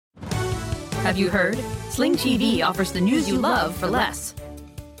Have you heard? Sling TV offers the news you love for less.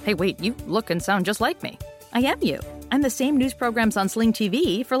 Hey, wait, you look and sound just like me. I am you. I'm the same news programs on Sling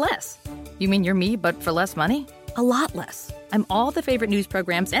TV for less. You mean you're me, but for less money? A lot less. I'm all the favorite news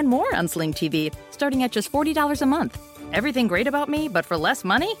programs and more on Sling TV, starting at just $40 a month. Everything great about me, but for less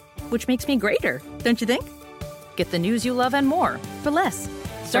money? Which makes me greater, don't you think? Get the news you love and more for less.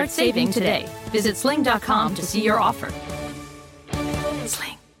 Start saving today. Visit sling.com to see your offer.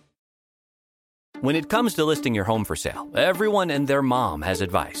 Sling. When it comes to listing your home for sale, everyone and their mom has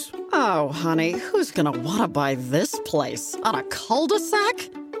advice. Oh, honey, who's gonna want to buy this place? On a cul-de-sac?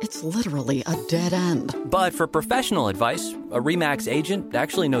 It's literally a dead end. But for professional advice, a RE/MAX agent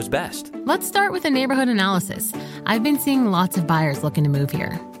actually knows best. Let's start with a neighborhood analysis. I've been seeing lots of buyers looking to move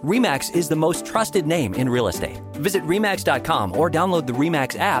here. RE/MAX is the most trusted name in real estate. Visit RE/MAX.com or download the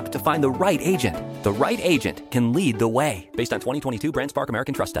RE/MAX app to find the right agent. The right agent can lead the way. Based on 2022 BrandSpark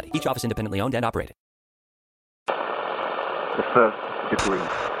American Trust Study. Each office independently owned and operated. The first degree.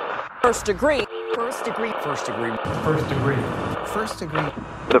 First degree. First degree. First degree. First degree. First degree.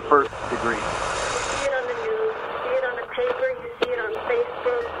 The first degree. You see it on the news, you see it on the paper, you see it on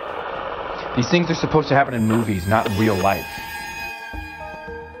Facebook. These things are supposed to happen in movies, not in real life.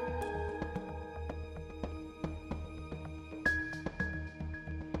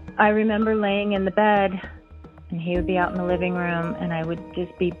 I remember laying in the bed, and he would be out in the living room, and I would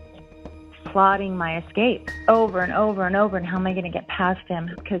just be plotting my escape over and over and over, and how am I going to get past him?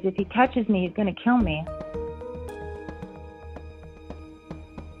 Because if he catches me, he's going to kill me.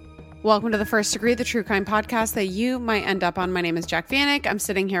 Welcome to The First Degree, the true crime podcast that you might end up on. My name is Jac Vanek. I'm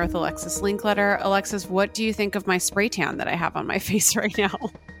sitting here with Alexis Linkletter. Alexis, what do you think of my spray tan that I have on my face right now?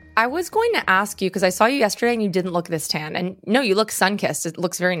 I was going to ask you because I saw you yesterday and you didn't look this tan. And no, you look sun-kissed. It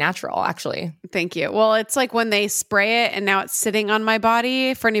looks very natural, actually. Thank you. Well, it's like when they spray it and now it's sitting on my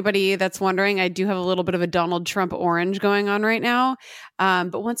body. For anybody that's wondering, I do have a little bit of a Donald Trump orange going on right now.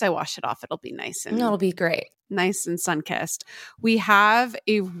 But once I wash it off, it'll be nice. And it'll be great. Nice and sun-kissed. We have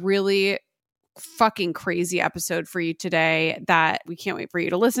a really fucking crazy episode for you today that we can't wait for you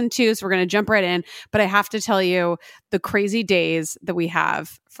to listen to. So we're going to jump right in. But I have to tell you the crazy days that we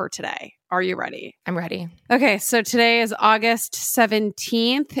have for today. Are you ready? I'm ready. Okay, so today is August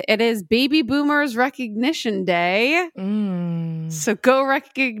 17th. It is Baby Boomers Recognition Day. So go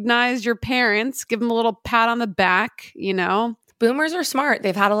recognize your parents. Give them a little pat on the back, you know. Boomers are smart.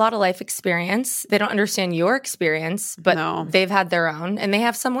 They've had a lot of life experience. They don't understand your experience, but they've had their own, and they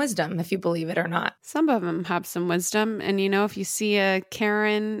have some wisdom, if you believe it or not. Some of them have some wisdom. And, you know, if you see a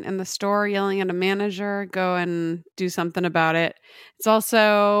Karen in the store yelling at a manager, go and do something about it. It's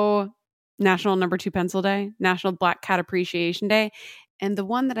also National Number 2 Pencil Day, National Black Cat Appreciation Day, and the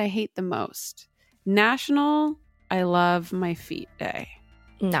one that I hate the most, National I Love My Feet Day.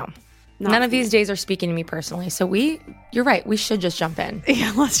 No. None of these days are speaking to me personally. So you're right. We should just jump in.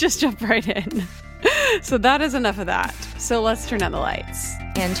 Yeah, let's just jump right in. So that is enough of that. So let's turn on the lights.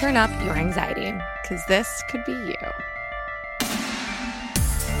 And turn up your anxiety. Because this could be you.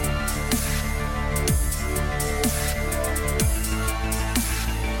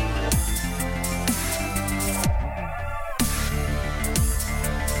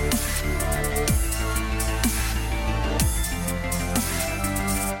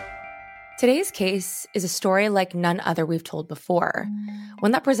 Today's case is a story like none other we've told before,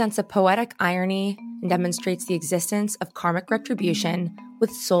 one that presents a poetic irony and demonstrates the existence of karmic retribution with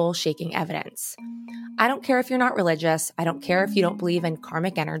soul-shaking evidence. I don't care if you're not religious. I don't care if you don't believe in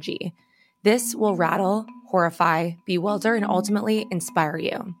karmic energy. This will rattle, horrify, bewilder, and ultimately inspire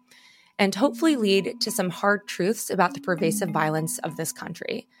you, and hopefully lead to some hard truths about the pervasive violence of this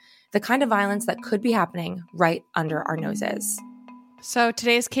country, the kind of violence that could be happening right under our noses. So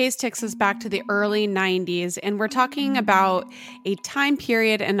today's case takes us back to the early 90s, and we're talking about a time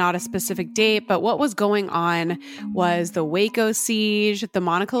period and not a specific date, but what was going on was the Waco siege, the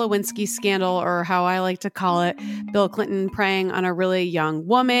Monica Lewinsky scandal, or how I like to call it, Bill Clinton preying on a really young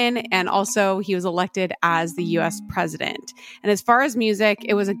woman, and also he was elected as the U.S. president. And as far as music,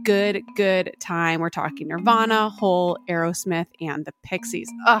 it was a good time. We're talking Nirvana, Hole, Aerosmith, and the Pixies.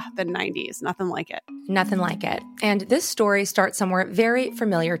 The 90s. Nothing like it. Nothing like it. And this story starts somewhere very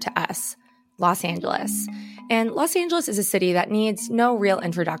familiar to us, Los Angeles. And Los Angeles is a city that needs no real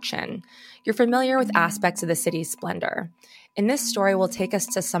introduction. You're familiar with aspects of the city's splendor. And this story will take us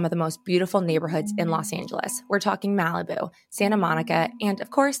to some of the most beautiful neighborhoods in Los Angeles. We're talking Malibu, Santa Monica, and of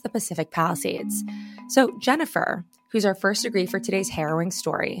course, the Pacific Palisades. So Jennifer, who's our first degree for today's harrowing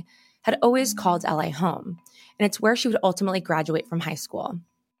story, had always called LA home. And it's where she would ultimately graduate from high school.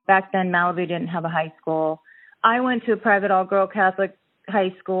 Back then, Malibu didn't have a high school. I went to a private all-girl Catholic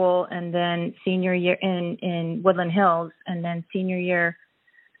high school, and then senior year in Woodland Hills, and then senior year,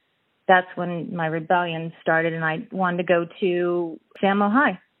 that's when my rebellion started, and I wanted to go to Santa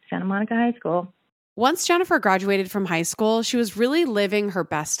Monica High School. Once Jennifer graduated from high school, she was really living her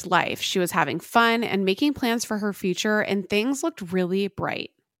best life. She was having fun and making plans for her future, and things looked really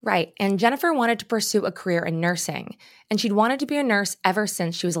bright. Right, and Jennifer wanted to pursue a career in nursing, and she'd wanted to be a nurse ever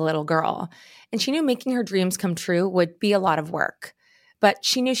since she was a little girl, and she knew making her dreams come true would be a lot of work. But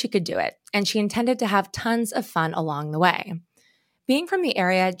she knew she could do it, and she intended to have tons of fun along the way. Being from the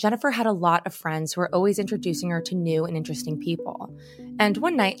area, Jennifer had a lot of friends who were always introducing her to new and interesting people. And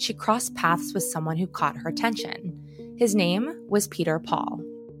one night, she crossed paths with someone who caught her attention. His name was Peter Paul.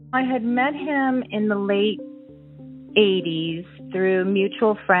 I had met him in the late 80s through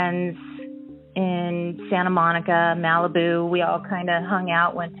mutual friends in Santa Monica, Malibu. We all kind of hung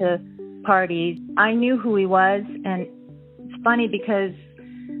out, went to parties. I knew who he was, and it's funny because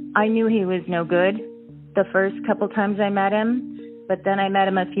I knew he was no good the first couple times I met him. But then I met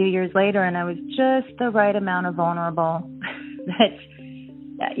him a few years later, and I was just the right amount of vulnerable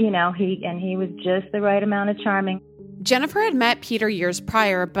that, you know, he was just the right amount of charming. Jennifer had met Peter years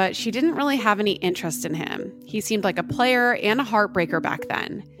prior, but she didn't really have any interest in him. He seemed like a player and a heartbreaker back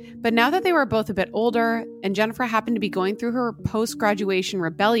then. But now that they were both a bit older, and Jennifer happened to be going through her post-graduation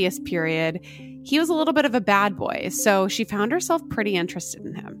rebellious period, he was a little bit of a bad boy, so she found herself pretty interested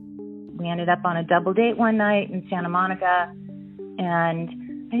in him. We ended up on a double date one night in Santa Monica. And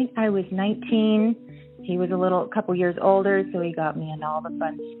I think I was 19. He was a couple years older, so he got me in all the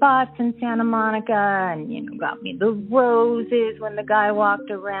fun spots in Santa Monica and, you know, got me the roses when the guy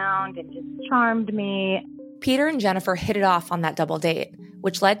walked around and just charmed me. Peter and Jennifer hit it off on that double date,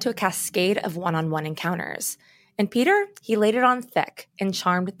 which led to a cascade of one-on-one encounters. And Peter, he laid it on thick and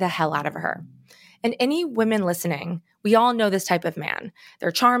charmed the hell out of her. And any women listening, we all know this type of man. They're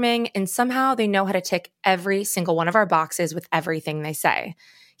charming, and somehow they know how to tick every single one of our boxes with everything they say.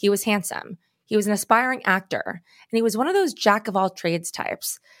 He was handsome. He was an aspiring actor, and he was one of those jack-of-all-trades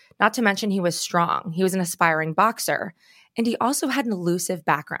types. Not to mention he was strong. He was an aspiring boxer, and he also had an elusive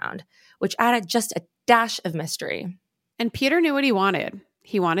background, which added just a dash of mystery. And Peter knew what he wanted.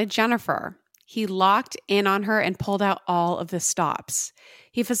 He wanted Jennifer. He locked in on her and pulled out all of the stops.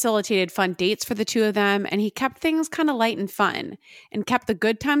 He facilitated fun dates for the two of them, and he kept things kind of light and fun and kept the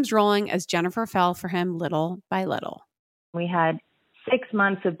good times rolling as Jennifer fell for him little by little. We had 6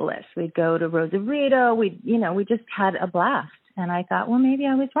 months of bliss. We'd go to Rosarito. We just had a blast. And I thought, well, maybe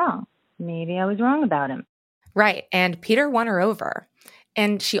I was wrong. Maybe I was wrong about him. Right. And Peter won her over.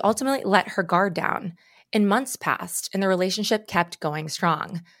 And she ultimately let her guard down. And months passed, and the relationship kept going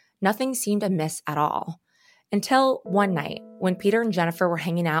strong. Nothing seemed amiss at all. Until one night when Peter and Jennifer were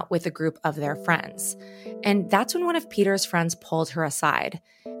hanging out with a group of their friends. And that's when one of Peter's friends pulled her aside.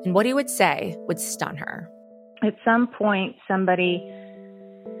 And what he would say would stun her. At some point, somebody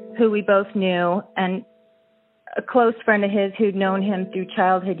who we both knew and a close friend of his who'd known him through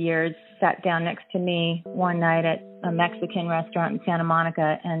childhood years sat down next to me one night at a Mexican restaurant in Santa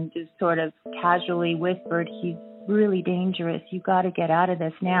Monica and just sort of casually whispered, "He's really dangerous. You got to get out of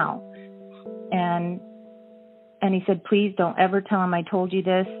this now." And he said, "Please don't ever tell him I told you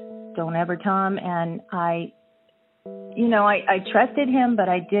this. Don't ever tell him." And I trusted him, but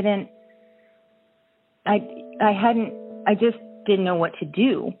I just didn't know what to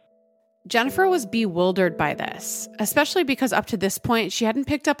do. Jennifer was bewildered by this, especially because up to this point, she hadn't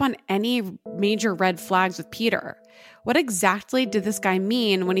picked up on any major red flags with Peter. What exactly did this guy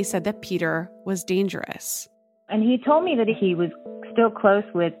mean when he said that Peter was dangerous? And he told me that he was still close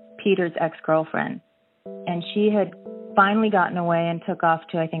with Peter's ex-girlfriend. And she had finally gotten away and took off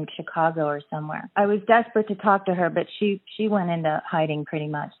to, I think, Chicago or somewhere. I was desperate to talk to her, but she went into hiding pretty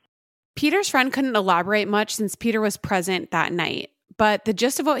much. Peter's friend couldn't elaborate much since Peter was present that night. But the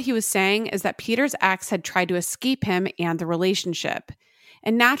gist of what he was saying is that Peter's ex had tried to escape him and the relationship.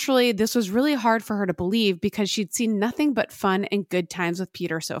 And naturally, this was really hard for her to believe because she'd seen nothing but fun and good times with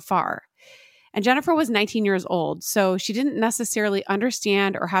Peter so far. And Jennifer was 19 years old, so she didn't necessarily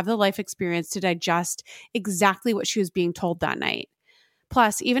understand or have the life experience to digest exactly what she was being told that night.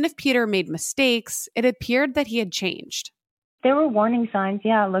 Plus, even if Peter made mistakes, it appeared that he had changed. There were warning signs,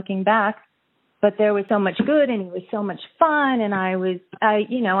 looking back. But there was so much good and it was so much fun. And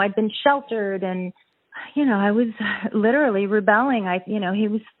I'd been sheltered and, I was literally rebelling. He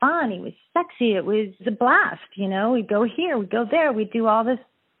was fun. He was sexy. It was a blast. We'd go here, we'd go there. We'd do all this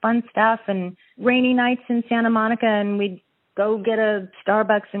fun stuff and rainy nights in Santa Monica. And we'd go get a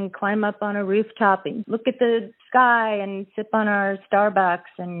Starbucks and climb up on a rooftop and look at the sky and sip on our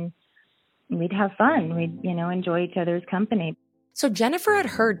Starbucks. And we'd have fun. We'd, enjoy each other's company. So Jennifer had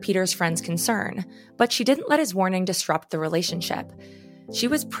heard Peter's friend's concern, but she didn't let his warning disrupt the relationship. She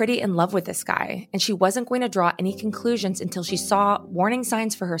was pretty in love with this guy, and she wasn't going to draw any conclusions until she saw warning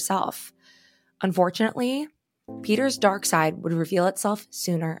signs for herself. Unfortunately, Peter's dark side would reveal itself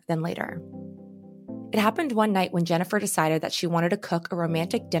sooner than later. It happened one night when Jennifer decided that she wanted to cook a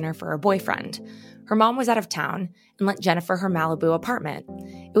romantic dinner for her boyfriend. Her mom was out of town and lent Jennifer her Malibu apartment.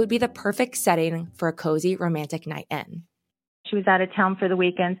 It would be the perfect setting for a cozy romantic night in. She was out of town for the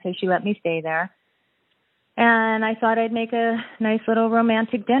weekend, so she let me stay there. And I thought I'd make a nice little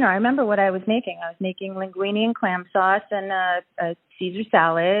romantic dinner. I remember what I was making. I was making linguine and clam sauce and a Caesar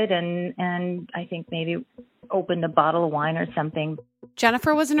salad and I think maybe opened a bottle of wine or something.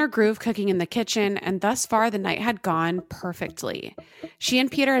 Jennifer was in her groove cooking in the kitchen, and thus far the night had gone perfectly. She and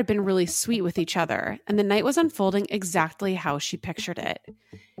Peter had been really sweet with each other, and the night was unfolding exactly how she pictured it.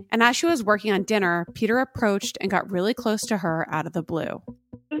 And as she was working on dinner, Peter approached and got really close to her out of the blue.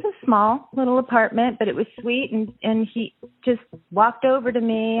 It was a small little apartment, but it was sweet, and he just walked over to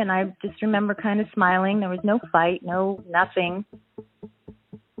me, and I just remember kind of smiling. There was no fight, nothing.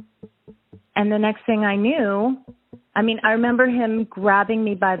 And the next thing I knew, I remember him grabbing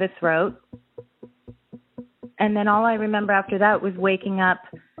me by the throat. And then all I remember after that was waking up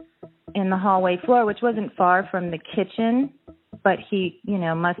in the hallway floor, which wasn't far from the kitchen, but he,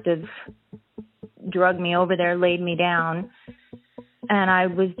 must have drugged me over there, laid me down. And I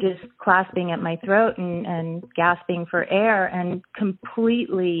was just clasping at my throat and gasping for air and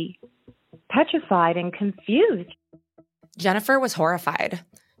completely petrified and confused. Jennifer was horrified.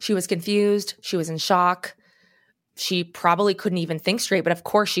 She was confused. She was in shock. She probably couldn't even think straight, but of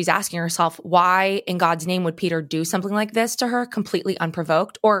course she's asking herself, why in God's name would Peter do something like this to her completely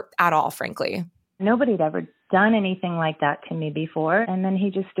unprovoked or at all, frankly? Nobody had ever done anything like that to me before. And then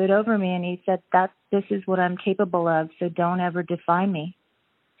he just stood over me and he said, this is what I'm capable of, so don't ever define me.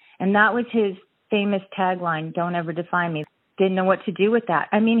 And that was his famous tagline, don't ever define me. Didn't know what to do with that.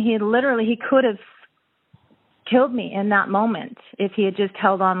 He could have killed me in that moment if he had just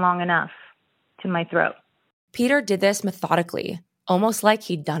held on long enough to my throat. Peter did this methodically, almost like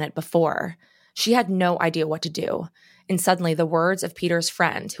he'd done it before. She had no idea what to do, and suddenly the words of Peter's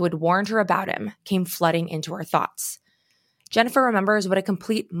friend who had warned her about him came flooding into her thoughts. Jennifer remembers what a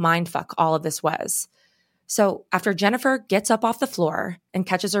complete mindfuck all of this was. So after Jennifer gets up off the floor and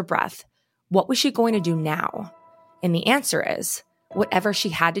catches her breath, what was she going to do now? And the answer is, whatever she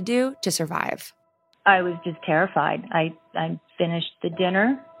had to do to survive. I was just terrified. I finished the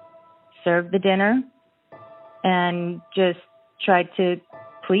dinner, served the dinner, and just tried to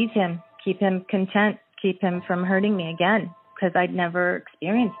please him, keep him content, keep him from hurting me again, because I'd never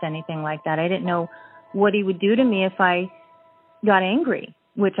experienced anything like that. I didn't know what he would do to me if I got angry,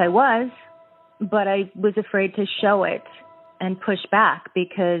 which I was, but I was afraid to show it and push back,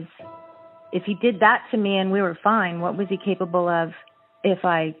 because if he did that to me and we were fine, what was he capable of if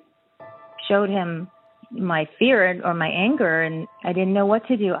I showed him my fear or my anger? And I didn't know what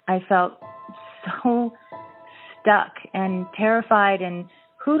to do. I felt so stuck and terrified, and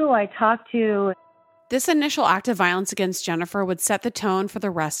who do I talk to? This initial act of violence against Jennifer would set the tone for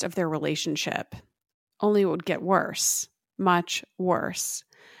the rest of their relationship. Only it would get worse, much worse.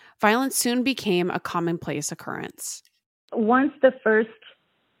 Violence soon became a commonplace occurrence. Once the first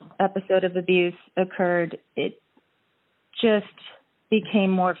episode of abuse occurred, it just became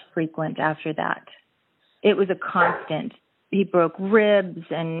more frequent after that. It was a constant. He broke ribs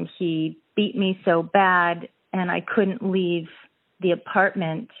and he beat me so bad, and I couldn't leave the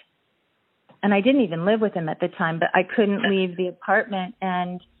apartment. And I didn't even live with him at the time, but I couldn't leave the apartment.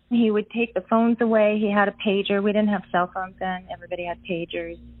 And he would take the phones away. He had a pager. We didn't have cell phones then. Everybody had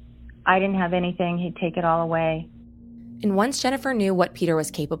pagers. I didn't have anything. He'd take it all away. And once Jennifer knew what Peter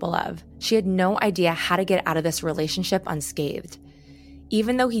was capable of, she had no idea how to get out of this relationship unscathed.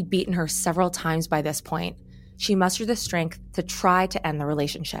 Even though he'd beaten her several times by this point, she mustered the strength to try to end the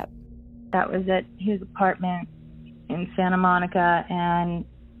relationship. That was at his apartment in Santa Monica, and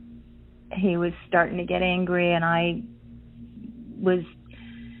he was starting to get angry, and I was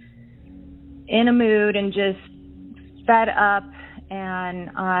in a mood and just fed up, and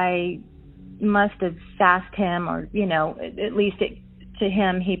I must have sassed him, or, at least to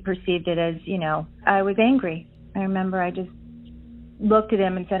him, he perceived it as, I was angry. I remember I just looked at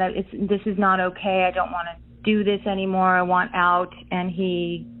him and said, this is not okay. I don't want to do this anymore. I want out. And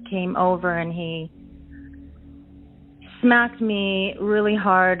he came over and he smacked me really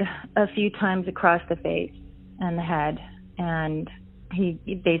hard a few times across the face and the head. And he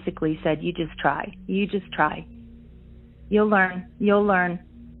basically said, you just try. You just try. You'll learn. You'll learn.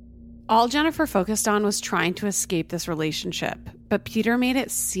 All Jennifer focused on was trying to escape this relationship, but Peter made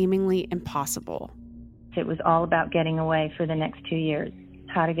it seemingly impossible. It was all about getting away for the next 2 years.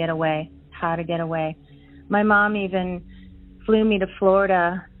 How to get away, how to get away. My mom even flew me to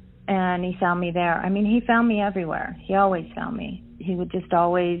Florida, and he found me there. I mean, he found me everywhere. He always found me. He would just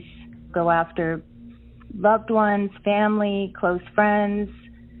always go after loved ones, family, close friends.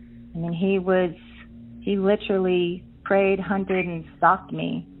 I mean, he literally preyed, hunted, and stalked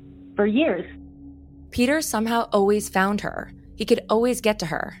me for years. Peter somehow always found her. He could always get to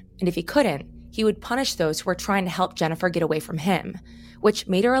her. And if he couldn't, he would punish those who were trying to help Jennifer get away from him, which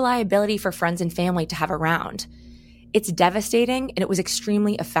made her a liability for friends and family to have around. It's devastating, and it was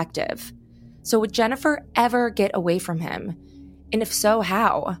extremely effective. So would Jennifer ever get away from him? And if so,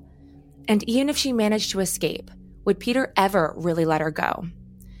 how? And even if she managed to escape, would Peter ever really let her go?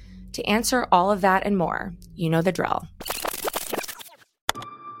 To answer all of that and more, you know the drill.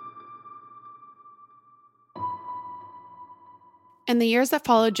 In the years that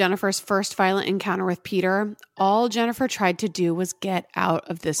followed Jennifer's first violent encounter with Peter, all Jennifer tried to do was get out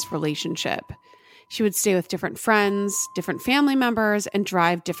of this relationship. She would stay with different friends, different family members, and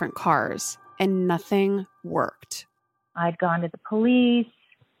drive different cars, and nothing worked. I'd gone to the police.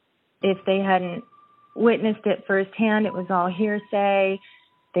 If they hadn't witnessed it firsthand, it was all hearsay.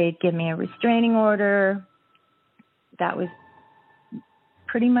 They'd give me a restraining order. That was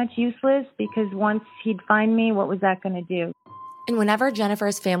pretty much useless because once he'd find me, what was that going to do? And whenever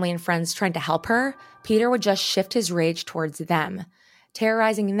Jennifer's family and friends tried to help her, Peter would just shift his rage towards them,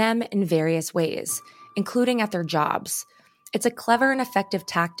 terrorizing them in various ways, including at their jobs. It's a clever and effective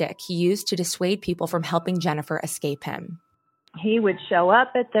tactic he used to dissuade people from helping Jennifer escape him. He would show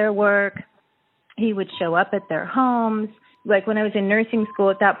up at their work. He would show up at their homes. Like when I was in nursing school,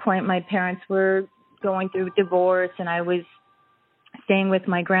 at that point, my parents were going through divorce, and I was staying with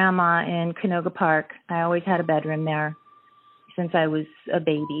my grandma in Canoga Park. I always had a bedroom there since I was a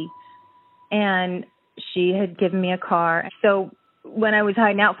baby. And she had given me a car. So when I was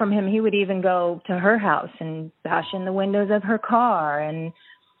hiding out from him, he would even go to her house and bash in the windows of her car and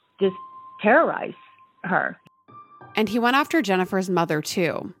just terrorize her. And he went after Jennifer's mother,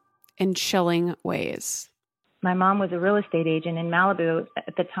 too, in chilling ways. My mom was a real estate agent in Malibu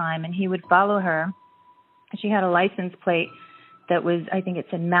at the time, and he would follow her. She had a license plate that was, I think it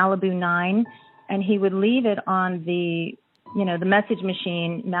said Malibu 9, and he would leave it on the message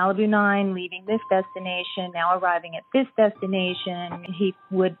machine, Malibu 9, leaving this destination, now arriving at this destination. He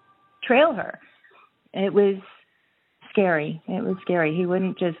would trail her. It was scary. It was scary. He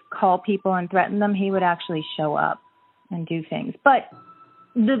wouldn't just call people and threaten them. He would actually show up and do things. But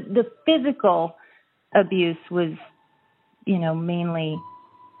the physical abuse was, mainly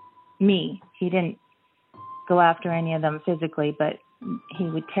me. He didn't go after any of them physically, but he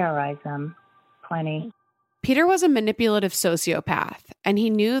would terrorize them plenty. Peter was a manipulative sociopath, and he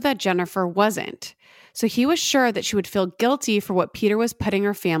knew that Jennifer wasn't. So he was sure that she would feel guilty for what Peter was putting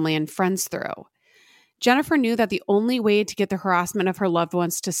her family and friends through. Jennifer knew that the only way to get the harassment of her loved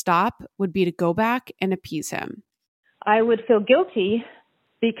ones to stop would be to go back and appease him. I would feel guilty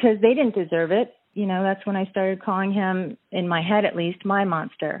because they didn't deserve it. That's when I started calling him, in my head at least, my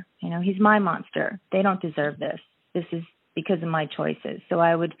monster. He's my monster. They don't deserve this. This is because of my choices. So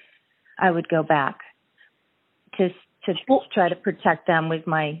I would go back to try to protect them with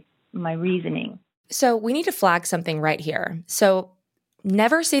my reasoning. So we need to flag something right here. So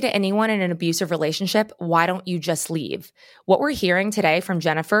never say to anyone in an abusive relationship, why don't you just leave? What we're hearing today from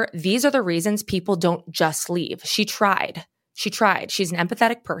Jennifer, these are the reasons people don't just leave. She tried. She's an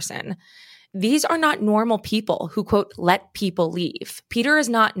empathetic person. These are not normal people who, quote, let people leave. Peter is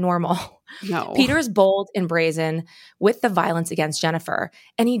not normal. No. Peter is bold and brazen with the violence against Jennifer,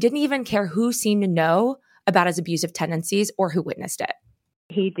 and he didn't even care who seemed to know about his abusive tendencies or who witnessed it.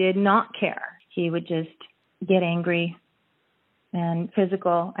 He did not care. He would just get angry and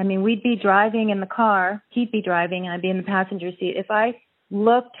physical. I mean, we'd be driving in the car. He'd be driving, and I'd be in the passenger seat. If I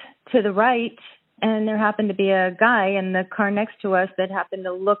looked to the right and there happened to be a guy in the car next to us that happened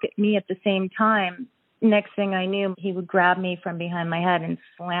to look at me at the same time, next thing I knew, he would grab me from behind my head and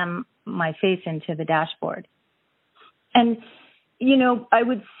slam my face into the dashboard. And, I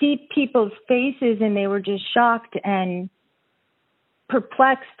would see people's faces and they were just shocked and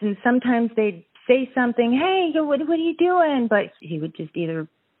perplexed. And sometimes they'd say something, hey, what are you doing? But he would just either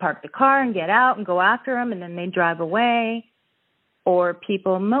park the car and get out and go after him, and then they'd drive away. Or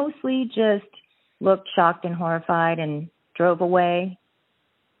people mostly just looked shocked and horrified and drove away.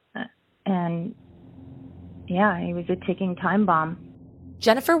 And yeah, he was a ticking time bomb.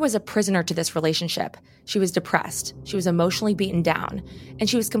 Jennifer was a prisoner to this relationship. She was depressed, she was emotionally beaten down, and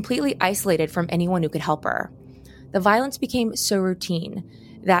she was completely isolated from anyone who could help her. the violence became so routine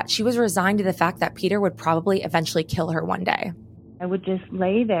that she was resigned to the fact that Peter would probably eventually kill her one day. I would just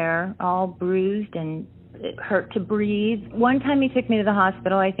lay there all bruised and it hurt to breathe. One time he took me to the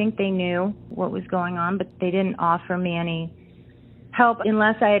hospital. I think they knew what was going on, but they didn't offer me any help.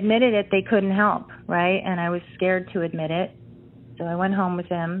 Unless I admitted it, they couldn't help, right? And I was scared to admit it. So I went home with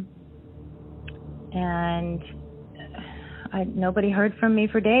him, and nobody heard from me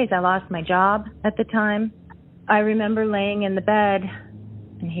for days. I lost my job at the time. I remember laying in the bed,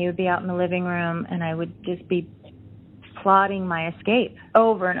 and he would be out in the living room, and I would just be plotting my escape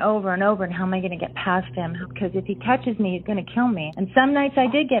over and over and over. And how am I going to get past him? Because if he catches me, he's going to kill me. And some nights I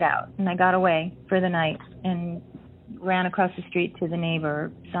did get out, and I got away for the night and ran across the street to the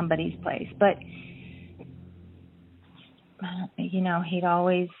neighbor, somebody's place. But, you know, he'd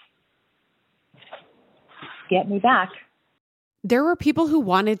always get me back. There were people who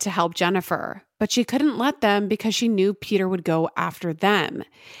wanted to help Jennifer, but she couldn't let them because she knew Peter would go after them.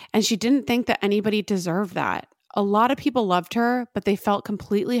 And she didn't think that anybody deserved that. A lot of people loved her, but they felt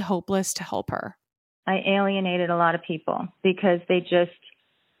completely hopeless to help her. I alienated a lot of people because they just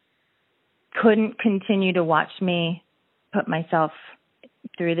couldn't continue to watch me put myself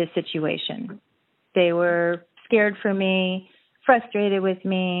through this situation. They were scared for me, frustrated with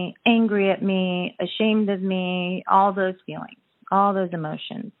me, angry at me, ashamed of me, all those feelings, all those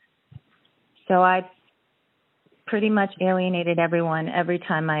emotions. So I pretty much alienated everyone every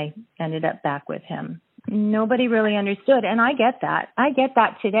time I ended up back with him. Nobody really understood, and I get that. I get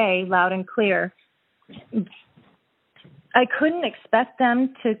that today, loud and clear. I couldn't expect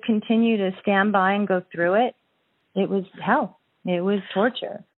them to continue to stand by and go through it. It was hell. It was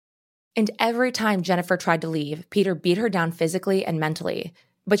torture. And every time Jennifer tried to leave, Peter beat her down physically and mentally.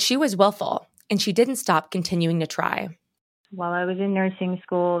 But she was willful, and she didn't stop continuing to try. While I was in nursing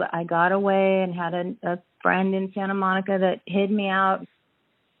school, I got away and had a friend in Santa Monica that hid me out.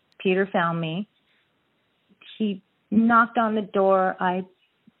 Peter found me. He knocked on the door. I,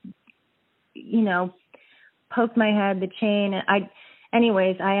 poked my head, the chain. I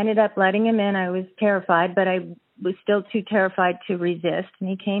ended up letting him in. I was terrified, but I was still too terrified to resist. And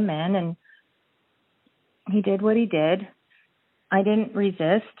he came in and he did what he did. I didn't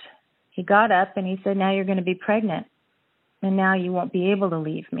resist. He got up and he said, "Now you're going to be pregnant. And now you won't be able to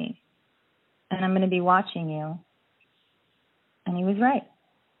leave me. And I'm going to be watching you." And he was right.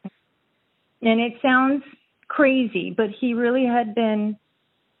 And it sounds crazy, but he really had been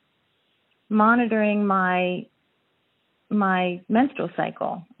monitoring my menstrual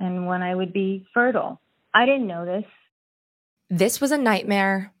cycle and when I would be fertile. I didn't know this. This was a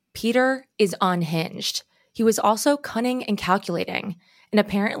nightmare. Peter is unhinged. He was also cunning and calculating. And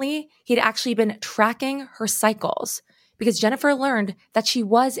apparently, he'd actually been tracking her cycles because Jennifer learned that she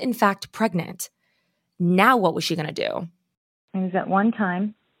was, in fact, pregnant. Now what was she going to do? It was at one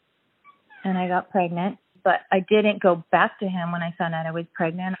time, and I got pregnant. But I didn't go back to him when I found out I was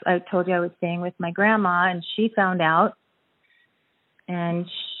pregnant. I told you I was staying with my grandma, and she found out. And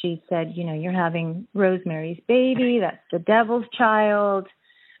she said, "You're having Rosemary's baby. That's the devil's child.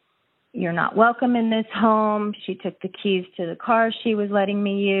 You're not welcome in this home." She took the keys to the car she was letting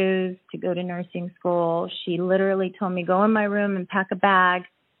me use to go to nursing school. She literally told me, "Go in my room and pack a bag."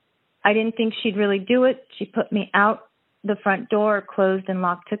 I didn't think she'd really do it. She put me out the front door, closed and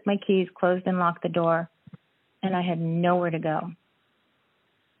locked, took my keys, closed and locked the door. And I had nowhere to go.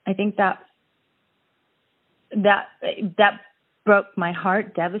 I think that broke my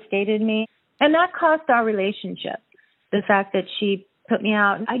heart, devastated me. And that cost our relationship. The fact that she put me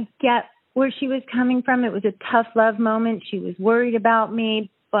out. I get where she was coming from. It was a tough love moment. She was worried about me,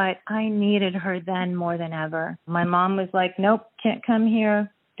 but I needed her then more than ever. My mom was like, "Nope, can't come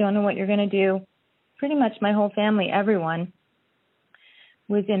here. Don't know what you're going to do." Pretty much my whole family, everyone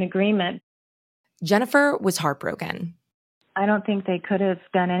was in agreement. Jennifer was heartbroken. I don't think they could have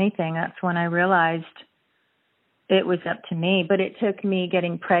done anything. That's when I realized it was up to me. But it took me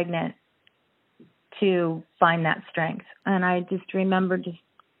getting pregnant to find that strength. And I just remember just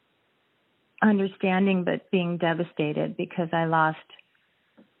understanding but being devastated because I lost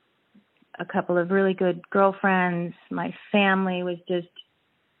a couple of really good girlfriends. My family was just,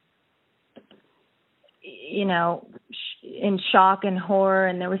 in shock and horror.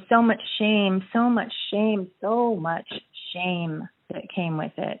 And there was so much shame that came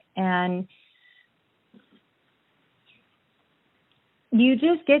with it. And you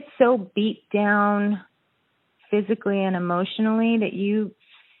just get so beat down physically and emotionally that you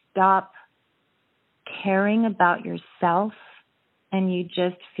stop caring about yourself and you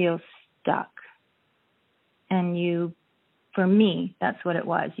just feel stuck. And for me, that's what it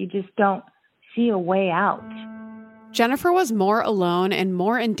was. You just don't see a way out. Jennifer was more alone and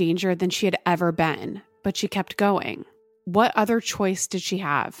more in danger than she had ever been, but she kept going. What other choice did she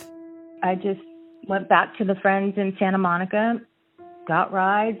have? I just went back to the friends in Santa Monica, got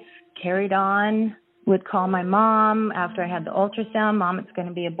rides, carried on, would call my mom after I had the ultrasound. Mom, it's going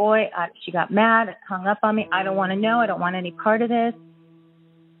to be a boy. She got mad, hung up on me. I don't want to know. I don't want any part of this.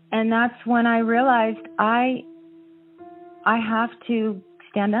 And that's when I realized I have to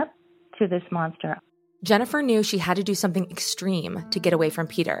stand up to this monster. Jennifer knew she had to do something extreme to get away from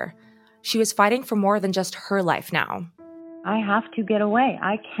Peter. She was fighting for more than just her life now. I have to get away.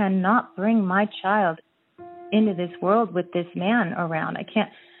 I cannot bring my child into this world with this man around. I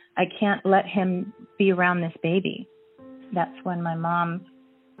can't let him be around this baby. That's when my mom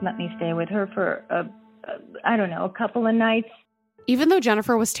let me stay with her for a couple of nights. Even though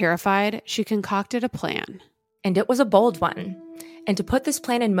Jennifer was terrified, she concocted a plan. And it was a bold one. And to put this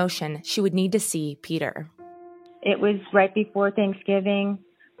plan in motion, she would need to see Peter. It was right before Thanksgiving.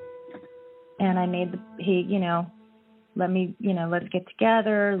 And I made let's get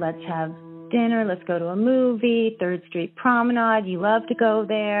together. Let's have dinner. Let's go to a movie, 3rd Street Promenade. You love to go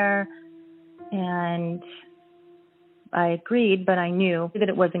there. And I agreed, but I knew that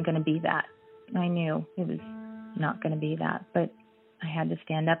it wasn't going to be that. I knew it was not going to be that, but I had to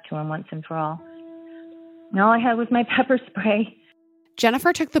stand up to him once and for all. And all I had was my pepper spray.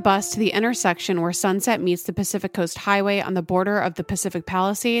 Jennifer took the bus to the intersection where Sunset meets the Pacific Coast Highway on the border of the Pacific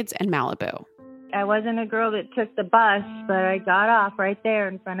Palisades and Malibu. I wasn't a girl that took the bus, but I got off right there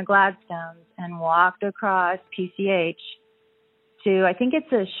in front of Gladstone's and walked across PCH to, I think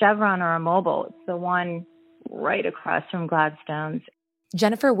it's a Chevron or a Mobil. It's the one right across from Gladstone's.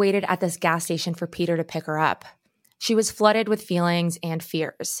 Jennifer waited at this gas station for Peter to pick her up. She was flooded with feelings and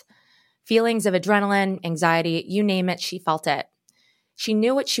fears. Feelings of adrenaline, anxiety, you name it, she felt it. She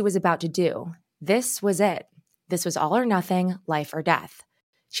knew what she was about to do. This was it. This was all or nothing, life or death.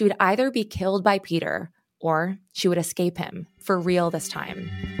 She would either be killed by Peter or she would escape him, for real this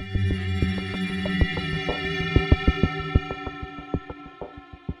time.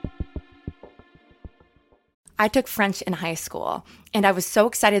 I took French in high school, and I was so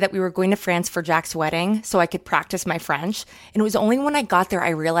excited that we were going to France for Jack's wedding so I could practice my French. And it was only when I got there I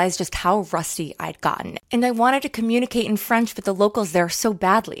realized just how rusty I'd gotten. And I wanted to communicate in French with the locals there so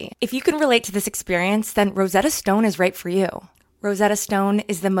badly. If you can relate to this experience, then Rosetta Stone is right for you. Rosetta Stone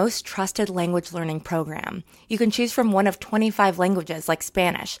is the most trusted language learning program. You can choose from one of 25 languages like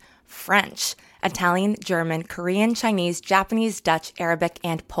Spanish, French, Italian, German, Korean, Chinese, Japanese, Dutch, Arabic,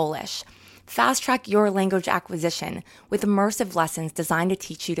 and Polish. Fast-track your language acquisition with immersive lessons designed to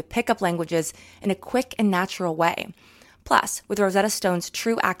teach you to pick up languages in a quick and natural way. Plus, with Rosetta Stone's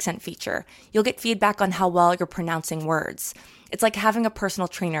True Accent feature, you'll get feedback on how well you're pronouncing words. It's like having a personal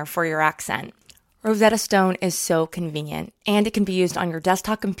trainer for your accent. Rosetta Stone is so convenient, and it can be used on your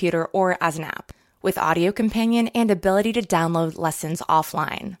desktop computer or as an app, with audio companion and ability to download lessons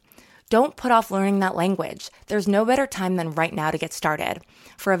offline. Don't put off learning that language. There's no better time than right now to get started.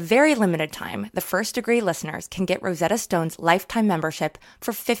 For a very limited time, the First Degree listeners can get Rosetta Stone's lifetime membership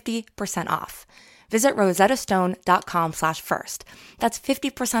for 50% off. Visit rosettastone.com/first. That's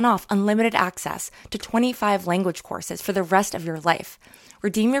 50% off unlimited access to 25 language courses for the rest of your life.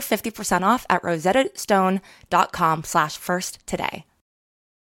 Redeem your 50% off at rosettastone.com/first today.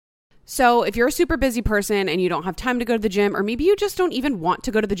 So if you're a super busy person and you don't have time to go to the gym, or maybe you just don't even want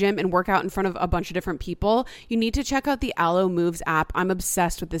to go to the gym and work out in front of a bunch of different people, you need to check out the Alo Moves app. I'm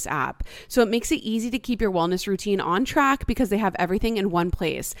obsessed with this app. So it makes it easy to keep your wellness routine on track because they have everything in one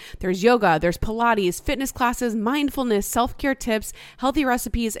place. There's yoga, there's Pilates, fitness classes, mindfulness, self-care tips, healthy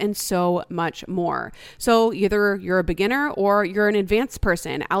recipes, and so much more. So either you're a beginner or you're an advanced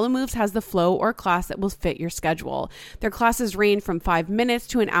person, Alo Moves has the flow or class that will fit your schedule. Their classes range from 5 minutes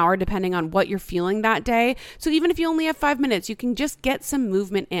to an hour depending on what you're feeling that day. So even if you only have 5 minutes, you can just get some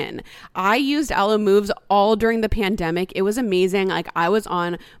movement in. I used Alo Moves all during the pandemic. It was amazing. Like, I was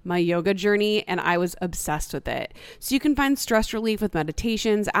on my yoga journey and I was obsessed with it. So you can find stress relief with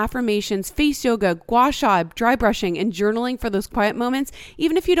meditations, affirmations, face yoga, gua sha, dry brushing, and journaling for those quiet moments,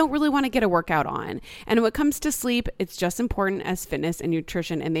 even if you don't really want to get a workout on. And when it comes to sleep, it's just important as fitness and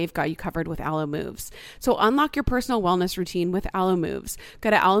nutrition, and they've got you covered with Alo Moves. So unlock your personal wellness routine with Alo Moves. Go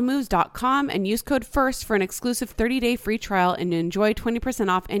to alomoves.com and use code FIRST for an exclusive 30-day free trial and enjoy 20%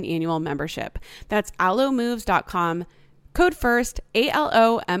 off an annual membership. That's alomoves.com, code FIRST,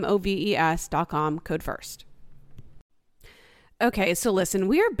 ALOMOVES.com, code FIRST. Okay, so listen,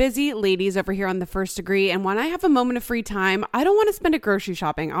 we are busy ladies over here on The First Degree, and when I have a moment of free time, I don't want to spend it grocery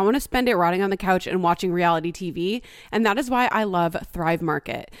shopping. I want to spend it rotting on the couch and watching reality TV, and that is why I love Thrive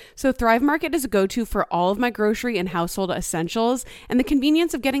Market. So Thrive Market is a go-to for all of my grocery and household essentials, and the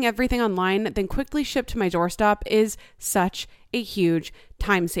convenience of getting everything online, then quickly shipped to my doorstep is such a huge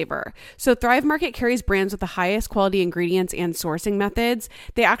time saver. So Thrive Market carries brands with the highest quality ingredients and sourcing methods.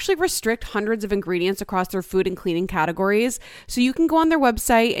 They actually restrict hundreds of ingredients across their food and cleaning categories. So you can go on their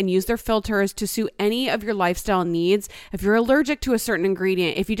website and use their filters to suit any of your lifestyle needs. If you're allergic to a certain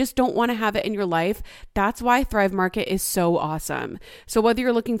ingredient, if you just don't want to have it in your life, that's why Thrive Market is so awesome. So whether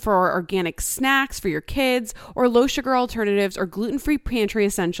you're looking for organic snacks for your kids or low sugar alternatives or gluten-free pantry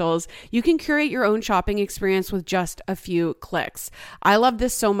essentials, you can curate your own shopping experience with just a few clicks. I love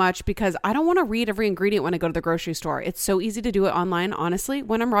this so much because I don't want to read every ingredient when I go to the grocery store. It's so easy to do it online, honestly,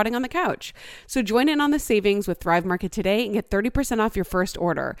 when I'm rotting on the couch. So join in on the savings with Thrive Market today and get 30% off your first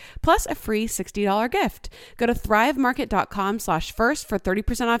order, plus a free $60 gift. Go to thrivemarket.com/first for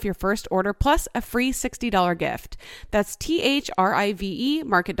 30% off your first order, plus a free $60 gift. That's THRIVE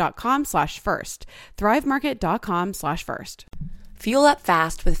market.com/first. thrivemarket.com/first. Fuel up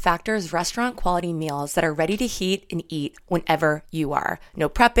fast with Factor's restaurant quality meals that are ready to heat and eat whenever you are. No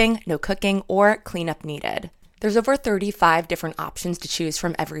prepping, no cooking, or cleanup needed. There's over 35 different options to choose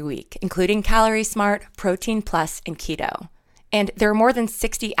from every week, including Calorie Smart, Protein Plus, and Keto. And there are more than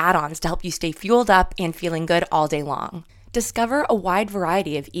 60 add-ons to help you stay fueled up and feeling good all day long. Discover a wide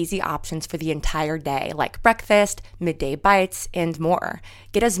variety of easy options for the entire day, like breakfast, midday bites, and more.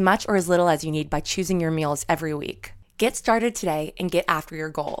 Get as much or as little as you need by choosing your meals every week. Get started today and get after your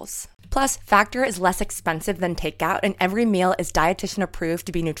goals. Plus, Factor is less expensive than takeout, and every meal is dietitian approved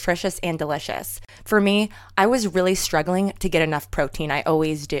to be nutritious and delicious. For me, I was really struggling to get enough protein. I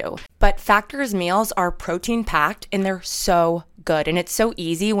always do. But Factor's meals are protein packed and they're so good. And it's so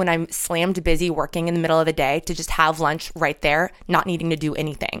easy when I'm slammed busy working in the middle of the day to just have lunch right there, not needing to do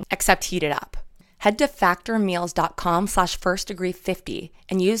anything except heat it up. Head to factormeals.com/firstdegree50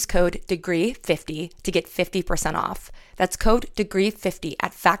 and use code degree50 to get 50% off. That's code degree50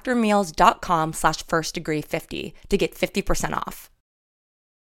 at factormeals.com/firstdegree50 to get 50% off.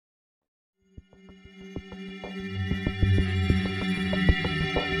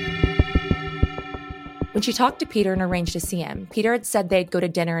 When she talked to Peter and arranged to see him, Peter had said they'd go to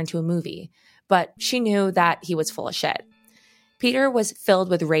dinner and to a movie, but she knew that he was full of shit. Peter was filled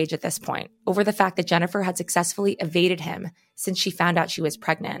with rage at this point over the fact that Jennifer had successfully evaded him since she found out she was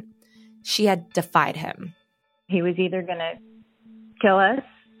pregnant. She had defied him. He was either going to kill us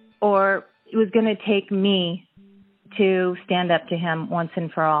or it was going to take me to stand up to him once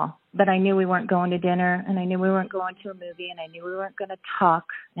and for all. But I knew we weren't going to dinner, and I knew we weren't going to a movie, and I knew we weren't going to talk,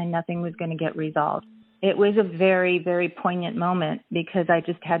 and nothing was going to get resolved. It was a very, very poignant moment because I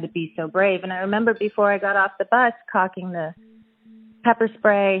just had to be so brave. And I remember before I got off the bus, cocking the pepper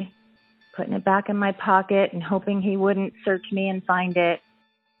spray, putting it back in my pocket and hoping he wouldn't search me and find it.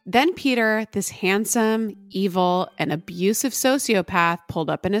 Then Peter, this handsome, evil, and abusive sociopath, pulled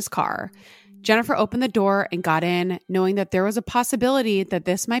up in his car. Jennifer opened the door and got in, knowing that there was a possibility that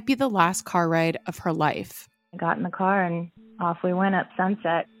this might be the last car ride of her life. I got in the car and off we went up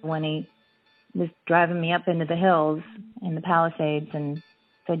Sunset when he was driving me up into the hills in the Palisades and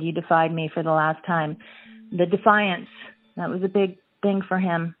said, "You defied me for the last time." The defiance, that was a big thing for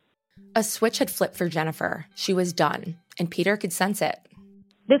him. A switch had flipped for Jennifer. She was done, and Peter could sense it.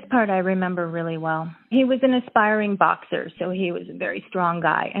 This part I remember really well. He was an aspiring boxer, so he was a very strong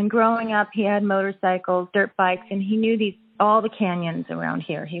guy. And growing up, he had motorcycles, dirt bikes, and he knew all the canyons around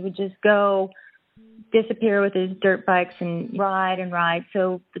here. He would just go disappear with his dirt bikes and ride.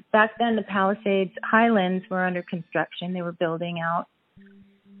 So back then, the Palisades Highlands were under construction. They were building out.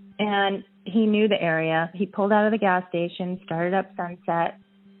 And he knew the area. He pulled out of the gas station, started up Sunset,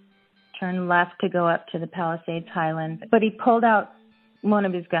 turned left to go up to the Palisades Highlands. But he pulled out one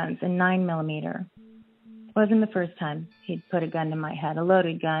of his guns, a 9mm. Wasn't the first time he'd put a gun to my head, a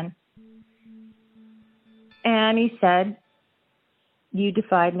loaded gun. And he said, "You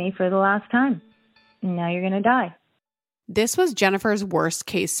defied me for the last time. And now you're going to die." This was Jennifer's worst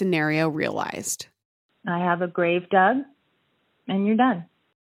case scenario realized. I have a grave dug, and you're done.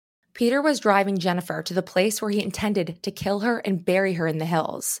 Peter was driving Jennifer to the place where he intended to kill her and bury her in the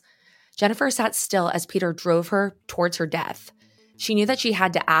hills. Jennifer sat still as Peter drove her towards her death. She knew that she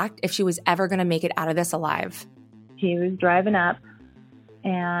had to act if she was ever going to make it out of this alive. He was driving up,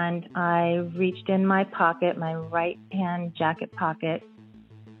 and I reached in my pocket, my right-hand jacket pocket,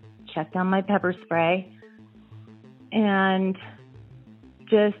 checked on my pepper spray, and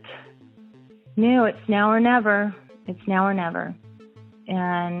just knew it's now or never. It's now or never.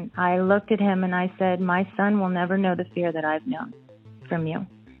 And I looked at him and I said, my son will never know the fear that I've known from you.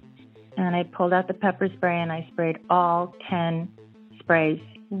 And I pulled out the pepper spray and I sprayed all 10 sprays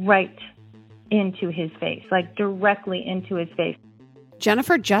right into his face, like directly into his face.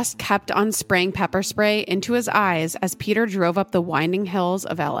 Jennifer just kept on spraying pepper spray into his eyes as Peter drove up the winding hills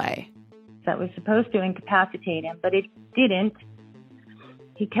of LA. That was supposed to incapacitate him, but it didn't.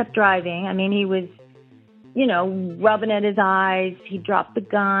 He kept driving. I mean, he was, rubbing at his eyes. He dropped the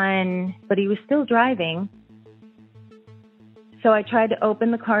gun, but he was still driving. So I tried to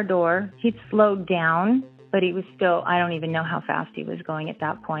open the car door. He'd slowed down, but he was still, I don't even know how fast he was going at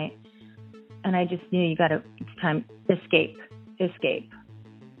that point. And I just knew it's time, escape.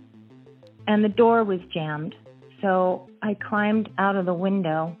 And the door was jammed. So I climbed out of the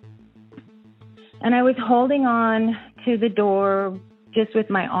window and I was holding on to the door just with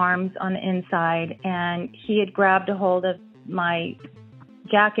my arms on the inside. And he had grabbed a hold of my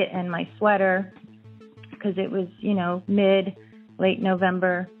jacket and my sweater because it was, late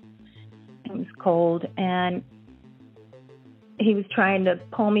November. It was cold and he was trying to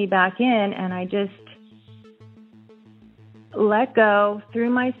pull me back in and I just let go, threw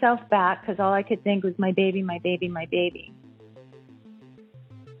myself back because all I could think was my baby, my baby, my baby.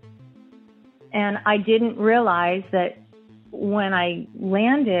 And I didn't realize that when I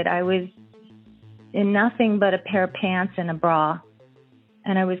landed, I was in nothing but a pair of pants and a bra.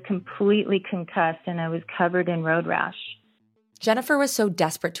 And I was completely concussed and I was covered in road rash. Jennifer was so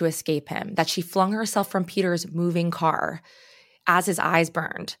desperate to escape him that she flung herself from Peter's moving car as his eyes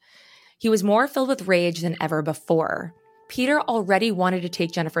burned. He was more filled with rage than ever before. Peter already wanted to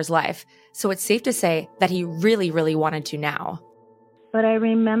take Jennifer's life, so it's safe to say that he really, really wanted to now. But I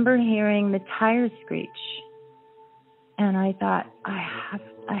remember hearing the tires screech, and I thought, I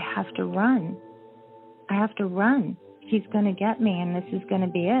have to run. I have to run. He's going to get me, and this is going to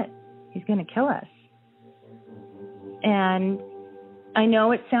be it. He's going to kill us. And I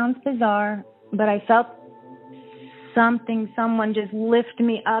know it sounds bizarre, but I felt someone just lift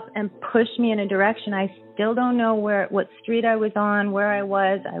me up and push me in a direction. I still don't know what street I was on, where I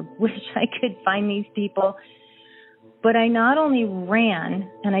was. I wish I could find these people. But I not only ran,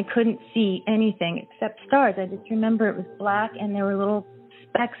 and I couldn't see anything except stars. I just remember it was black, and there were little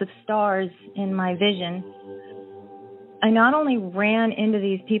specks of stars in my vision. I not only ran into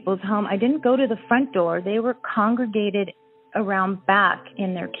these people's home, I didn't go to the front door. They were congregated around back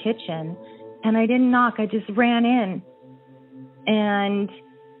in their kitchen, and I didn't knock. I just ran in, and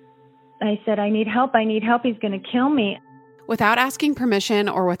I said, I need help. He's going to kill me. Without asking permission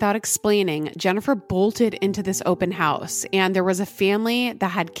or without explaining, Jennifer bolted into this open house, and there was a family that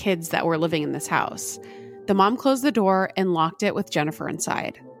had kids that were living in this house. The mom closed the door and locked it with Jennifer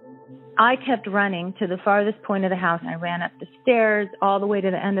inside. I kept running to the farthest point of the house. I ran up the stairs all the way to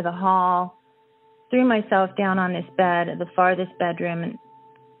the end of the hall, threw myself down on this bed at the farthest bedroom.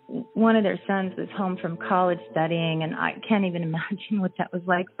 And one of their sons was home from college studying, and I can't even imagine what that was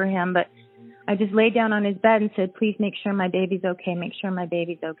like for him. But I just laid down on his bed and said, please make sure my baby's okay. Make sure my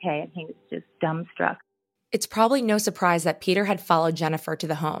baby's okay. And he was just dumbstruck. It's probably no surprise that Peter had followed Jennifer to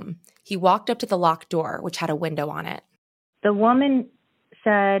the home. He walked up to the locked door, which had a window on it. The woman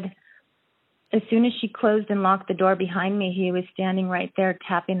said, as soon as she closed and locked the door behind me, he was standing right there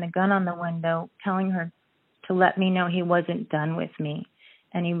tapping the gun on the window, telling her to let me know he wasn't done with me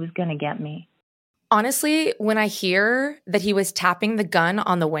and he was going to get me. Honestly, when I hear that he was tapping the gun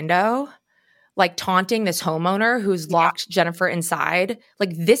on the window, like taunting this homeowner who's locked Jennifer inside,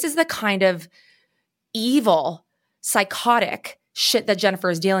 like this is the kind of evil, psychotic shit that Jennifer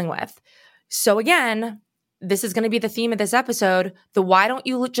is dealing with. So again, this is going to be the theme of this episode. The why don't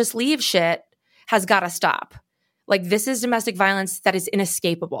you just leave shit has got to stop. Like this is domestic violence that is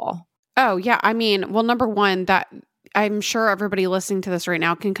inescapable. Oh, yeah. I mean, well, number one, that I'm sure everybody listening to this right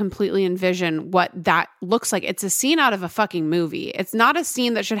now can completely envision what that looks like. It's a scene out of a fucking movie. It's not a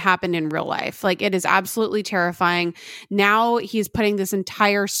scene that should happen in real life. Like it is absolutely terrifying. Now he's putting this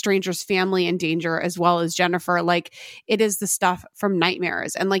entire stranger's family in danger as well as Jennifer. Like it is the stuff from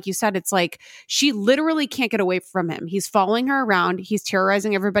nightmares. And like you said, it's like she literally can't get away from him. He's following her around. He's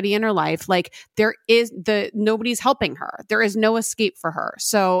terrorizing everybody in her life. Like nobody's helping her. There is no escape for her.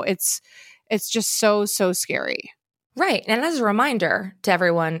 So it's just so scary. Right. And as a reminder to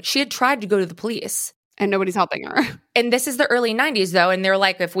everyone, she had tried to go to the police. And nobody's helping her. And this is the early 90s, though. And they're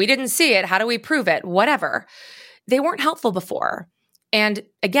like, if we didn't see it, how do we prove it? Whatever. They weren't helpful before. And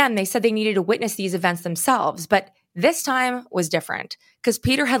again, they said they needed to witness these events themselves. But this time was different because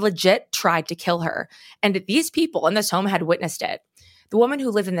Peter had legit tried to kill her. And these people in this home had witnessed it. The woman who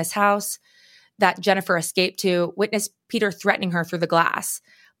lived in this house, that Jennifer escaped to witnessed Peter threatening her through the glass.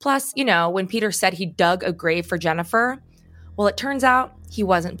 Plus, when Peter said he dug a grave for Jennifer, well, it turns out he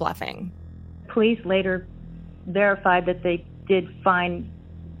wasn't bluffing. Police later verified that they did find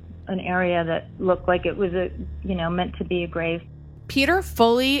an area that looked like it was meant to be a grave. Peter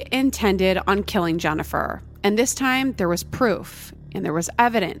fully intended on killing Jennifer. And this time there was proof, and there was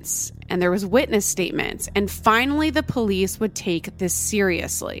evidence, and there was witness statements. And finally the police would take this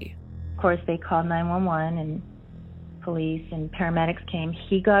seriously. Of course, they called 911 and police and paramedics came.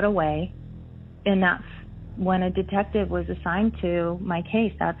 He got away. And that's when a detective was assigned to my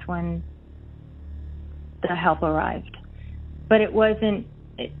case. That's when the help arrived. But it wasn't,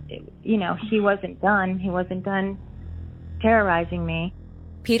 he wasn't done. He wasn't done terrorizing me.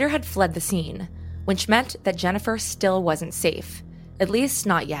 Peter had fled the scene, which meant that Jennifer still wasn't safe, at least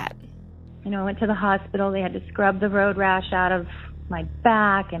not yet. I went to the hospital. They had to scrub the road rash out of my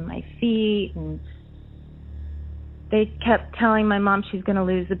back and my feet, and they kept telling my mom she's going to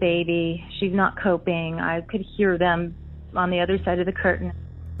lose the baby. She's not coping. I could hear them on the other side of the curtain.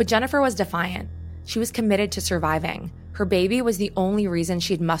 But Jennifer was defiant. She was committed to surviving. Her baby was the only reason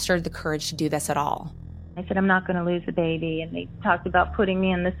she'd mustered the courage to do this at all. I said, I'm not going to lose the baby. And they talked about putting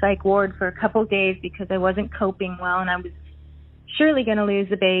me in the psych ward for a couple of days because I wasn't coping well and I was surely going to lose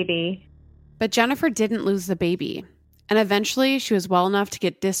the baby. But Jennifer didn't lose the baby. And eventually she was well enough to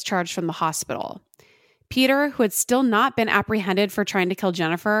get discharged from the hospital. Peter, who had still not been apprehended for trying to kill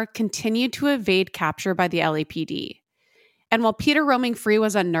Jennifer, continued to evade capture by the LAPD. And while Peter roaming free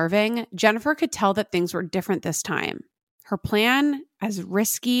was unnerving, Jennifer could tell that things were different this time. Her plan, as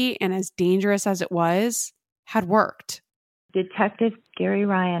risky and as dangerous as it was, had worked. Detective Gary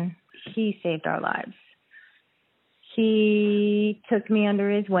Ryan, he saved our lives. He took me under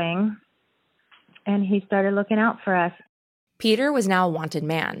his wing, and he started looking out for us. Peter was now a wanted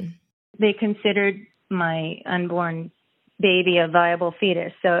man. They considered my unborn baby a viable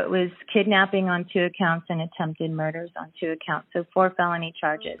fetus, so it was kidnapping on 2 accounts and attempted murders on 2 accounts, so 4 felony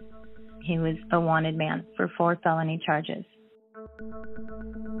charges. He was a wanted man for 4 felony charges.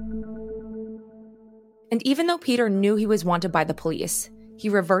 And even though Peter knew he was wanted by the police, he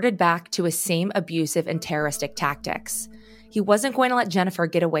reverted back to his same abusive and terroristic tactics. He wasn't going to let Jennifer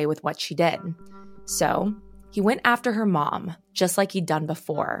get away with what she did. So he went after her mom, just like he'd done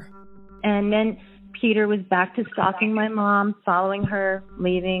before. And then Peter was back to stalking my mom, following her,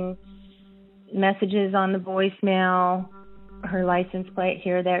 leaving messages on the voicemail, her license plate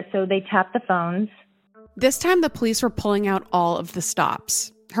here, there. So they tapped the phones. This time the police were pulling out all of the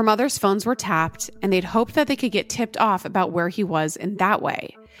stops. Her mother's phones were tapped, and they'd hoped that they could get tipped off about where he was in that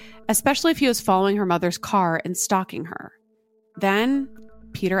way, especially if he was following her mother's car and stalking her. Then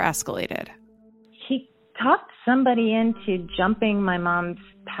Peter escalated. He talked somebody into jumping my mom's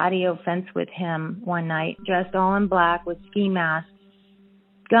patio fence with him one night, dressed all in black with ski masks,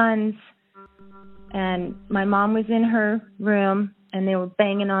 guns, and my mom was in her room, and they were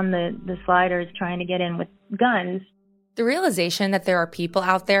banging on the sliders trying to get in with guns. The realization that there are people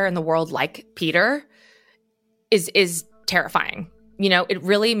out there in the world like Peter is terrifying. It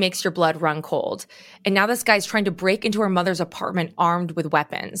really makes your blood run cold. And now this guy's trying to break into her mother's apartment armed with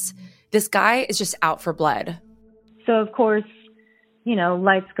weapons. This guy is just out for blood. So, of course,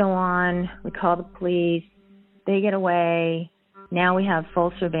 lights go on. We call the police. They get away. Now we have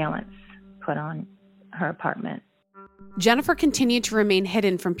full surveillance put on her apartment. Jennifer continued to remain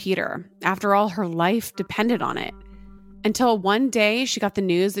hidden from Peter. After all, her life depended on it. Until one day, she got the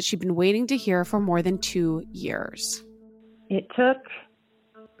news that she'd been waiting to hear for more than 2 years. It took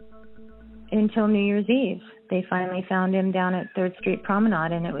until New Year's Eve. They finally found him down at 3rd Street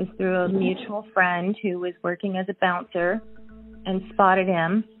Promenade, and it was through a mutual friend who was working as a bouncer and spotted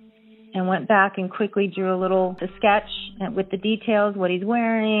him and went back and quickly drew the sketch with the details, what he's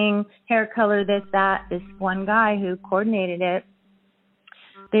wearing, hair color, this, that. This one guy who coordinated it,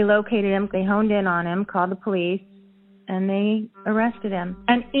 they located him, they honed in on him, called the police, and they arrested him.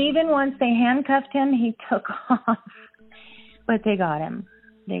 And even once they handcuffed him, he took off. But they got him.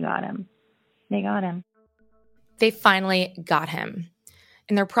 They got him. They finally got him.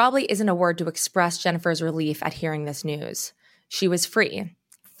 And there probably isn't a word to express Jennifer's relief at hearing this news. She was free,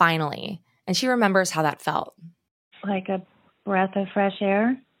 finally, and she remembers how that felt. Like a breath of fresh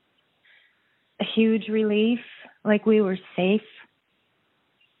air, a huge relief, like we were safe,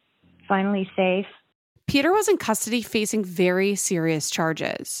 finally safe. Peter was in custody facing very serious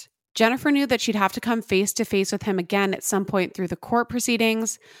charges. Jennifer knew that she'd have to come face to face with him again at some point through the court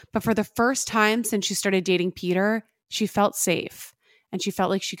proceedings, but for the first time since she started dating Peter, she felt safe, and she felt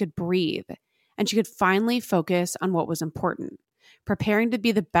like she could breathe, and she could finally focus on what was important. preparing to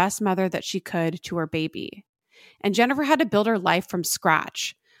be the best mother that she could to her baby. And Jennifer had to build her life from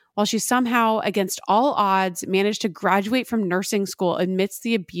scratch, while she somehow, against all odds, managed to graduate from nursing school amidst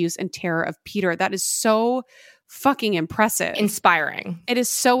the abuse and terror of Peter. That is so fucking impressive. Inspiring. It is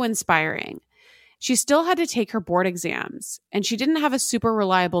so inspiring. She still had to take her board exams, and she didn't have a super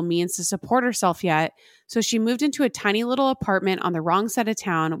reliable means to support herself yet, so she moved into a tiny little apartment on the wrong side of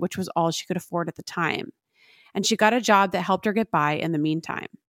town, which was all she could afford at the time. And she got a job that helped her get by in the meantime.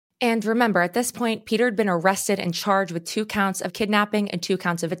 And remember, at this point, Peter had been arrested and charged with 2 counts of kidnapping and 2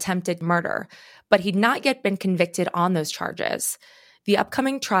 counts of attempted murder, but he'd not yet been convicted on those charges. The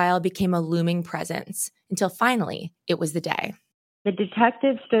upcoming trial became a looming presence until finally it was the day. The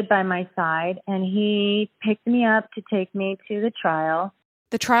detective stood by my side, and he picked me up to take me to the trial.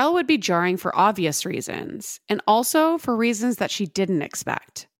 The trial would be jarring for obvious reasons, and also for reasons that she didn't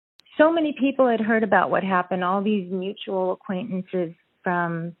expect. So many people had heard about what happened, all these mutual acquaintances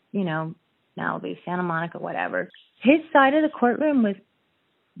from, Malibu, Santa Monica, whatever. His side of the courtroom was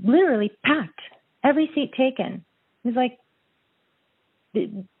literally packed, every seat taken. It was like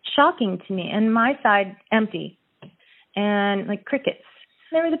shocking to me, and my side empty. And like crickets.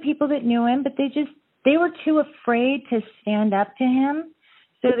 There were the people that knew him, but they were too afraid to stand up to him.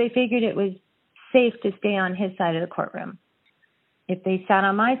 So they figured it was safe to stay on his side of the courtroom. If they sat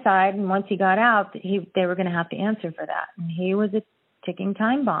on my side, and once he got out, they were going to have to answer for that. And he was a ticking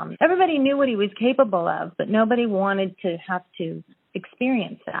time bomb. Everybody knew what he was capable of, but nobody wanted to have to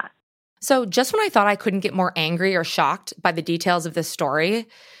experience that. So just when I thought I couldn't get more angry or shocked by the details of this story,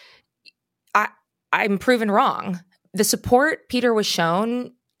 I'm proven wrong. The support Peter was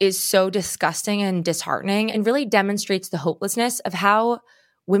shown is so disgusting and disheartening and really demonstrates the hopelessness of how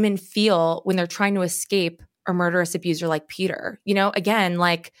women feel when they're trying to escape a murderous abuser like Peter. Again,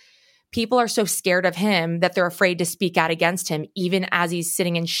 like people are so scared of him that they're afraid to speak out against him, even as he's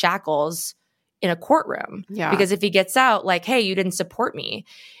sitting in shackles in a courtroom. Yeah. Because if he gets out, like, hey, you didn't support me.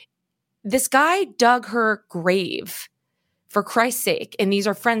 This guy dug her grave, for Christ's sake, and these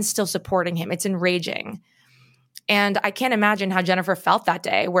are friends still supporting him. It's enraging. And I can't imagine how Jennifer felt that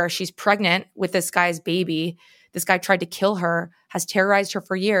day, where she's pregnant with this guy's baby. This guy tried to kill her, has terrorized her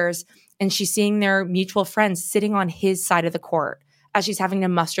for years, and she's seeing their mutual friends sitting on his side of the court as she's having to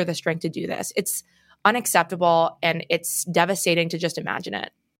muster the strength to do this. It's unacceptable, and it's devastating to just imagine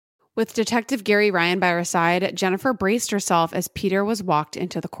it. With Detective Gary Ryan by her side, Jennifer braced herself as Peter was walked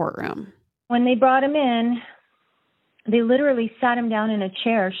into the courtroom. When they brought him in, they literally sat him down in a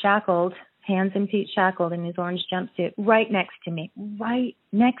chair, shackled, hands and feet shackled in his orange jumpsuit, right next to me.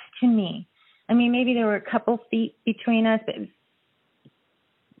 I mean, maybe there were a couple feet between us, but it was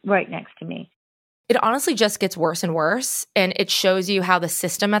right next to me. It honestly just gets worse and worse, and it shows you how the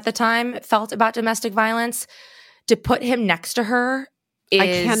system at the time felt about domestic violence. To put him next to her is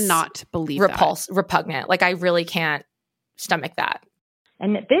I cannot believe repugnant. Like, I really can't stomach that.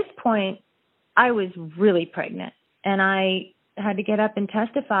 And at this point, I was really pregnant, and I had to get up and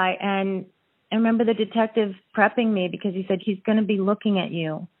testify. And I remember the detective prepping me because he said, he's going to be looking at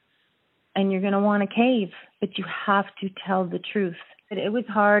you and you're going to want to cave, but you have to tell the truth. It was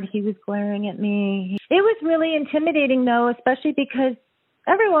hard. He was glaring at me. It was really intimidating, though, especially because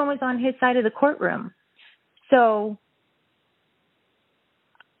everyone was on his side of the courtroom. So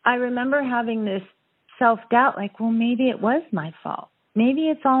I remember having this self-doubt, like, well, maybe it was my fault. Maybe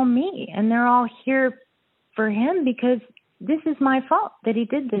it's all me, and they're all here for him because this is my fault that he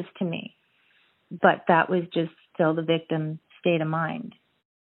did this to me. But that was just still the victim's state of mind.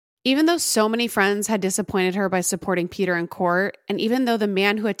 Even though so many friends had disappointed her by supporting Peter in court, and even though the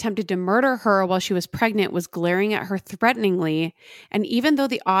man who attempted to murder her while she was pregnant was glaring at her threateningly, and even though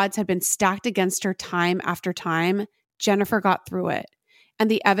the odds had been stacked against her time after time, Jennifer got through it. And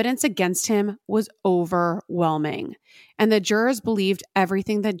the evidence against him was overwhelming. And the jurors believed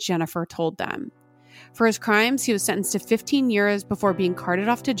everything that Jennifer told them. For his crimes, he was sentenced to 15 years before being carted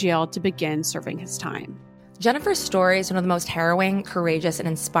off to jail to begin serving his time. Jennifer's story is one of the most harrowing, courageous, and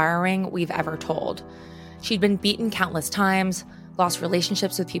inspiring we've ever told. She'd been beaten countless times, lost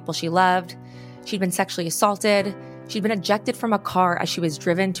relationships with people she loved. She'd been sexually assaulted. She'd been ejected from a car as she was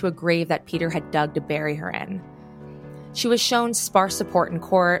driven to a grave that Peter had dug to bury her in. She was shown sparse support in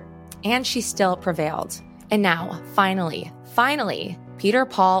court, and she still prevailed. And now, finally, Peter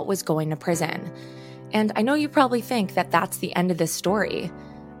Paul was going to prison. And I know you probably think that that's the end of this story,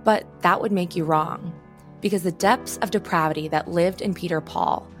 but that would make you wrong. Because the depths of depravity that lived in Peter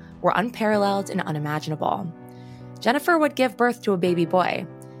Paul were unparalleled and unimaginable. Jennifer would give birth to a baby boy,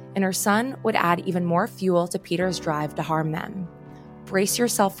 and her son would add even more fuel to Peter's drive to harm them. brace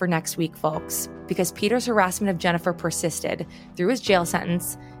yourself for next week, folks, because Peter's harassment of Jennifer persisted through his jail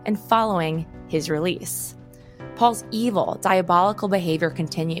sentence and following his release. Paul's evil, diabolical behavior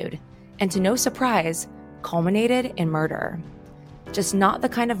continued, and to no surprise, culminated in murder. Just not the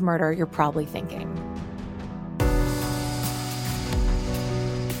kind of murder you're probably thinking.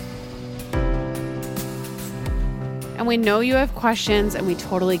 And we know you have questions, and we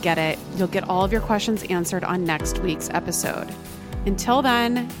totally get it. You'll get all of your questions answered on next week's episode. Until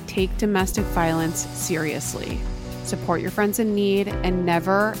then, take domestic violence seriously. Support your friends in need, and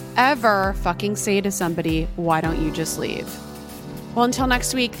never, ever fucking say to somebody, why don't you just leave? Well, until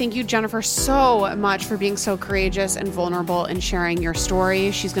next week, thank you, Jennifer, so much for being so courageous and vulnerable and sharing your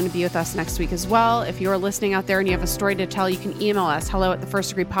story. She's going to be with us next week as well. If you're listening out there and you have a story to tell, you can email us,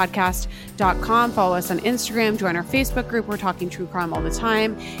 hello@thefirstdegreepodcast.com. Follow us on Instagram. Join our Facebook group. We're talking true crime all the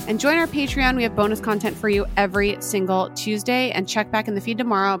time. And join our Patreon. We have bonus content for you every single Tuesday. And check back in the feed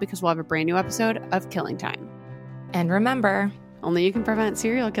tomorrow because we'll have a brand new episode of Killing Time. And remember, only you can prevent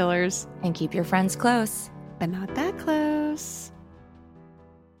serial killers. And keep your friends close. But not that close.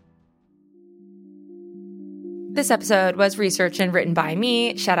 This episode was researched and written by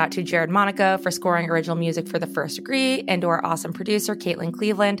me. Shout out to Jared Monaco for scoring original music for The First Degree, and to our awesome producer, Caitlin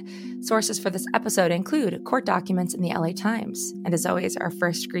Cleveland. Sources for this episode include court documents in the LA Times. And as always, our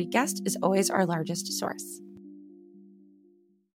First Degree guest is always our largest source.